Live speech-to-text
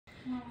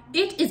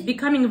It is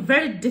becoming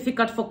very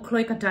difficult for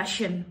Khloe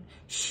Kardashian.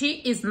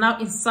 She is now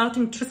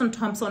insulting Tristan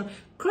Thompson.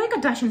 Khloe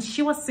Kardashian,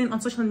 she was seen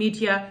on social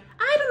media.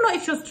 I don't know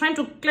if she was trying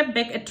to clap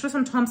back at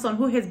Tristan Thompson,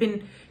 who has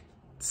been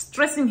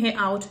stressing her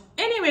out.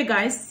 Anyway,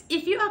 guys,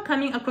 if you are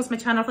coming across my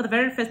channel for the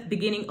very first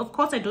beginning, of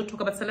course I do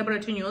talk about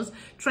celebrity news,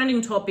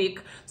 trending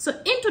topic. So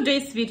in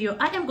today's video,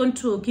 I am going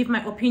to give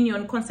my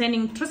opinion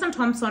concerning Tristan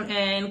Thompson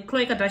and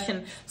Khloe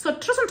Kardashian. So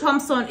Tristan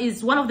Thompson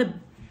is one of the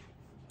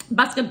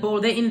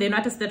basketball there in the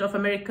United States of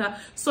America.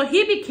 So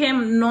he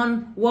became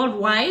known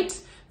worldwide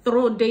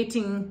through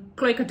dating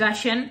Khloe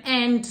Kardashian,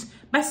 and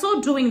by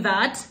so doing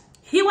that,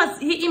 he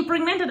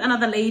impregnated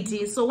another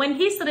lady. So when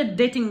he started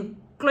dating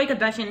Khloe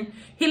Kardashian,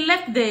 he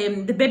left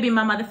the baby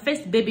mama, the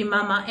first baby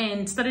mama,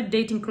 and started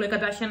dating Khloe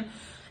Kardashian.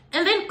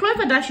 And then Khloe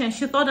Kardashian,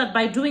 she thought that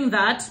by doing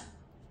that,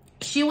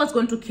 she was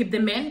going to keep the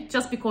man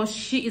just because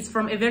she is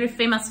from a very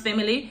famous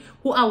family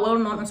who are well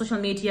known on social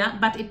media,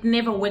 but it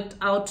never worked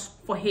out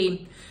for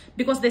him.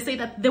 Because they say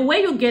that the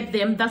way you get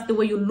them, that's the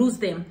way you lose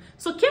them.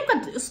 So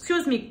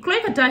Khloe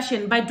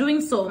Kardashian, by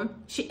doing so,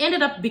 she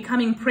ended up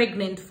becoming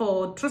pregnant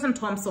for Tristan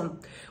Thompson.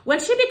 When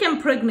she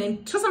became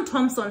pregnant, Tristan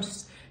Thompson,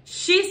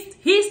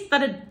 he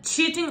started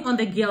cheating on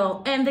the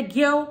girl, and the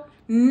girl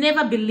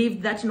never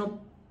believed that,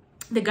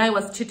 the guy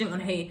was cheating on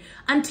her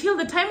until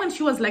the time when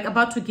she was like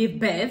about to give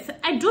birth.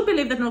 I do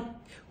believe that,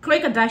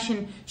 Khloe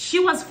Kardashian, she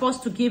was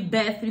forced to give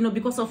birth,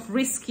 because of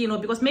risk,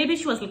 because maybe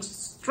she was like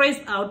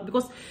stressed out,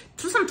 because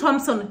Tristan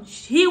Thompson,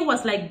 he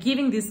was like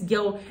giving this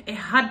girl a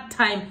hard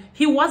time.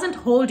 He wasn't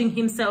holding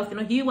himself,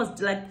 he was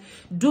like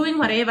doing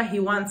whatever he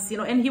wants,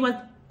 and he was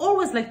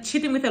always like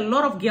cheating with a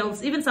lot of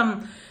girls, even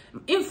some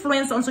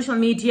influence on social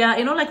media,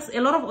 like a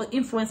lot of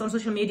influence on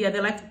social media.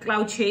 They like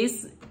cloud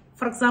chase.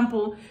 For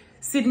example,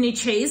 Sydney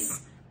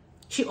Chase,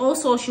 she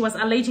was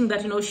alleging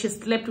that she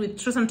slept with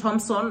Tristan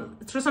Thompson.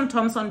 Tristan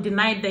Thompson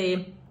denied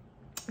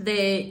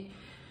the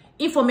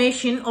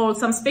information or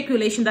some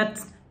speculation that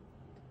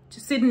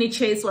Sydney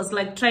Chase was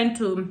like trying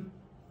to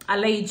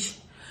allege.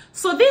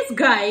 So this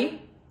guy,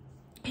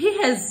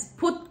 he has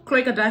put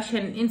Khloe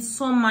Kardashian in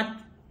so much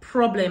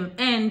problem,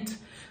 and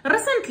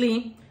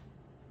recently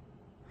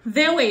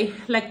they were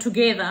like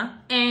together,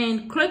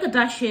 and Khloe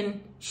Kardashian,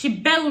 she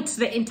built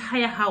the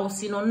entire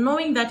house,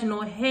 knowing that,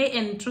 her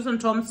and Tristan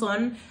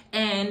Thompson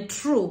and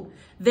True,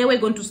 they were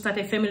going to start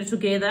a family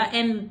together.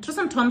 And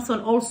Tristan Thompson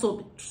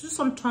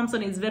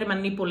is very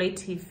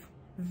manipulative.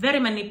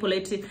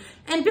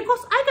 And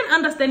because I can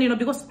understand,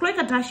 because Khloe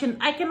Kardashian,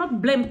 I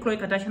cannot blame Khloe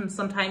Kardashian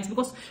sometimes,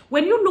 because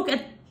when you look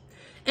at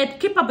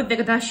Keep Up with the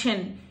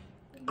Kardashian,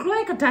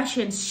 Khloe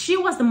Kardashian, she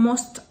was the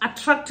most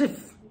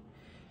attractive.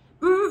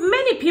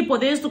 Many people,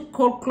 they used to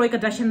call Khloe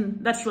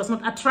Kardashian that she was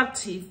not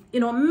attractive.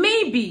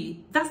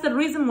 Maybe that's the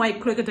reason why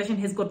Khloe Kardashian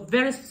has got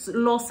very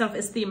low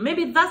self-esteem.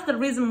 Maybe that's the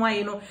reason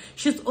why,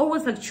 she's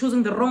always like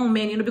choosing the wrong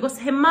man, because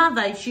her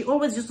mother, she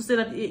always used to say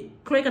that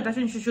Khloe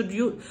Kardashian, she should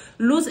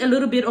lose a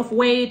little bit of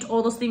weight,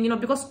 all those things,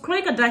 because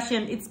Khloe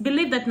Kardashian, it's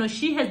believed that,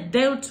 she has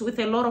dealt with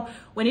a lot of,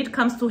 when it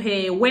comes to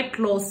her weight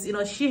loss,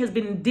 she has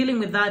been dealing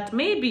with that.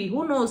 Maybe,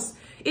 who knows?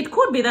 It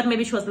could be that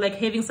maybe she was like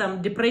having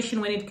some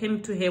depression when it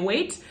came to her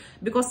weight,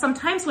 because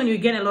sometimes when you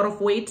gain a lot of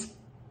weight,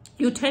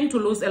 you tend to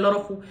lose a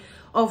lot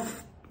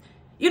of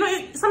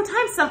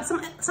sometimes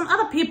some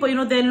other people,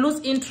 they lose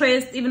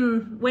interest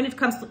even when it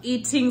comes to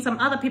eating. Some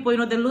other people,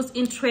 they lose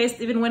interest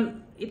even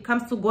when it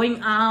comes to going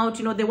out.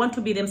 They want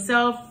to be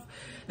themselves.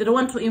 They don't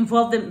want to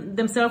involve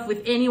themselves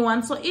with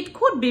anyone. So it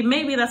could be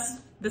maybe that's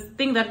the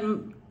thing that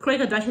Khloe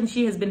Kardashian,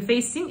 she has been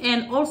facing.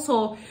 And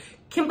also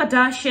Kim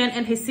Kardashian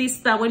and her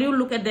sister, when you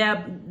look at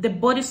the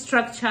body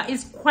structure,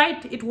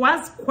 it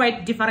was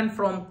quite different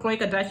from Khloe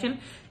Kardashian.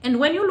 And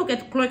when you look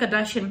at Khloe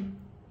Kardashian,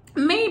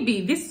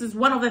 maybe this is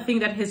one of the things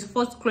that has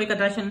forced Khloe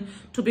Kardashian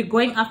to be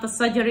going after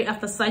surgery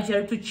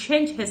to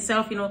change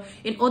herself,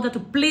 in order to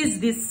please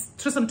this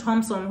Tristan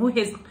Thompson, who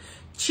has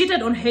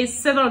cheated on her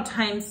several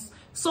times.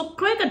 So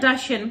Khloe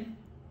Kardashian,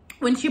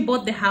 when she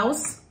bought the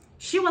house,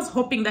 she was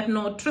hoping that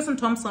Tristan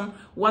Thompson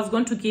was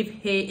going to give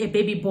her a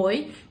baby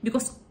boy,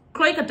 because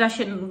Khloe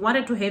Kardashian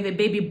wanted to have a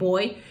baby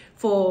boy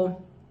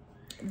for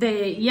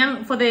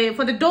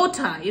the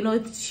daughter.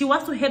 She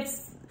wants to have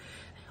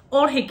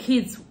all her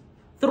kids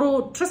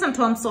through Tristan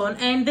Thompson,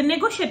 and they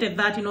negotiated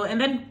that, and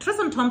then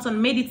Tristan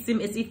Thompson made it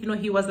seem as if,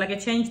 he was like a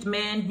changed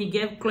man. He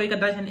gave Khloe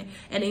Kardashian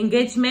an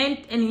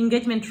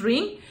engagement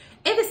ring.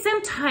 At the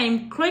same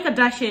time, Khloe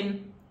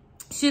Kardashian,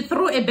 she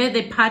threw a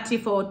birthday party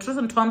for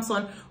Tristan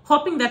Thompson,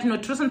 hoping that,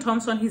 Tristan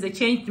Thompson, he's a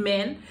changed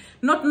man,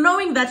 not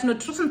knowing that,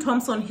 Tristan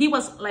Thompson, he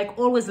was like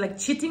always like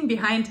cheating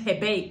behind her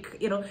back.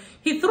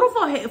 He threw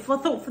for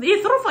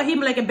him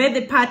like a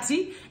birthday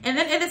party, and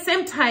then at the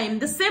same time,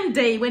 the same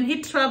day when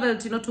he traveled,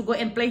 to go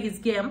and play his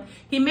game,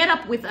 he met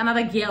up with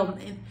another girl.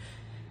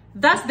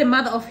 That's the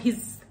mother of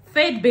his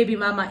third baby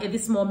mama at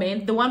this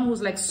moment, the one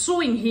who's like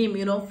suing him,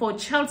 for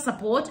child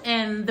support,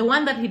 and the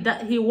one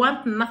that he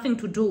wants nothing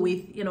to do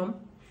with,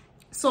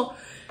 So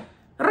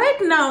right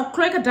now,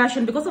 Khloe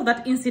Kardashian, because of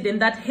that incident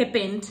that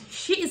happened,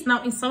 she is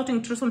now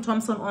insulting Tristan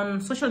Thompson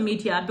on social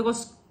media,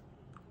 because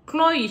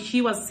Khloe,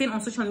 she was seen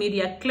on social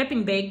media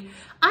clapping back.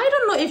 I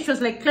don't know if she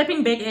was like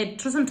clapping back at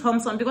Tristan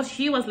Thompson because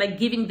she was like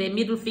giving the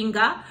middle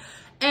finger.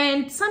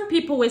 And some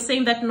people were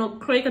saying that, no,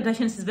 Khloe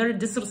Kardashian is very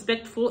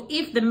disrespectful.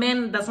 If the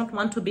man does not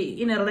want to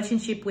be in a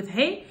relationship with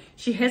her,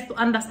 she has to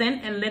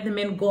understand and let the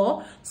man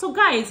go. So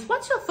guys,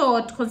 what's your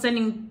thought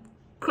concerning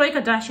Khloe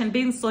Kardashian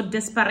being so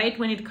desperate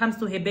when it comes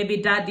to her baby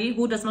daddy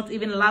who does not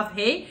even love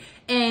her?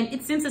 And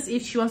it seems as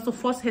if she wants to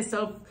force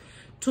herself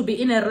to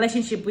be in a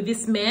relationship with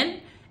this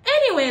man.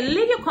 Anyway,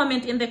 leave your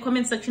comment in the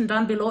comment section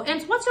down below.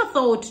 And what's your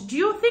thought? Do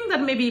you think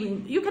that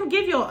maybe you can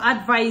give your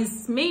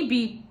advice?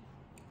 Maybe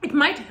it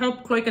might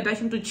help Khloe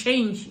Kardashian to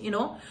change, you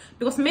know,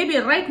 because maybe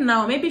right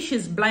now, maybe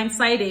she's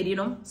blindsided, you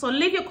know. So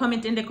leave your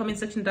comment in the comment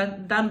section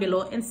down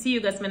below, and see you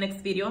guys in my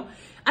next video.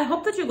 I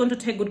hope that you're going to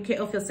take good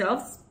care of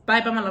yourselves.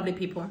 Bye bye, my lovely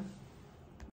people.